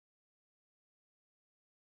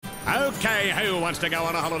Okay, who wants to go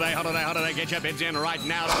on a holiday? Get your bids in right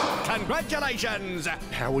now. Congratulations!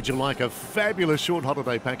 How would you like a fabulous short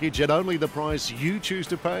holiday package at only the price you choose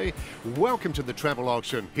to pay? Welcome to the travel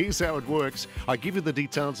auction. Here's how it works. I give you the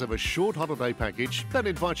details of a short holiday package, then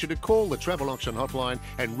invite you to call the travel auction hotline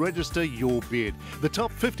and register your bid. The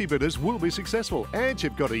top 50 bidders will be successful, and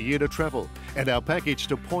you've got a year to travel. And our package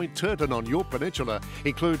to Point Turton on your peninsula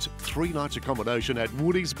includes 3 nights accommodation at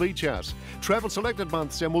Woody's Beach House. Travel selected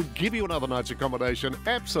months and we'll give you another night's accommodation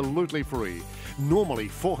absolutely free. Normally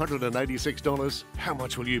 $486. How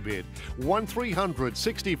much will you bid? 1300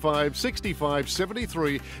 65 65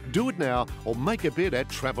 73. Do it now or make a bid at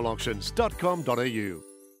travelauctions.com.au.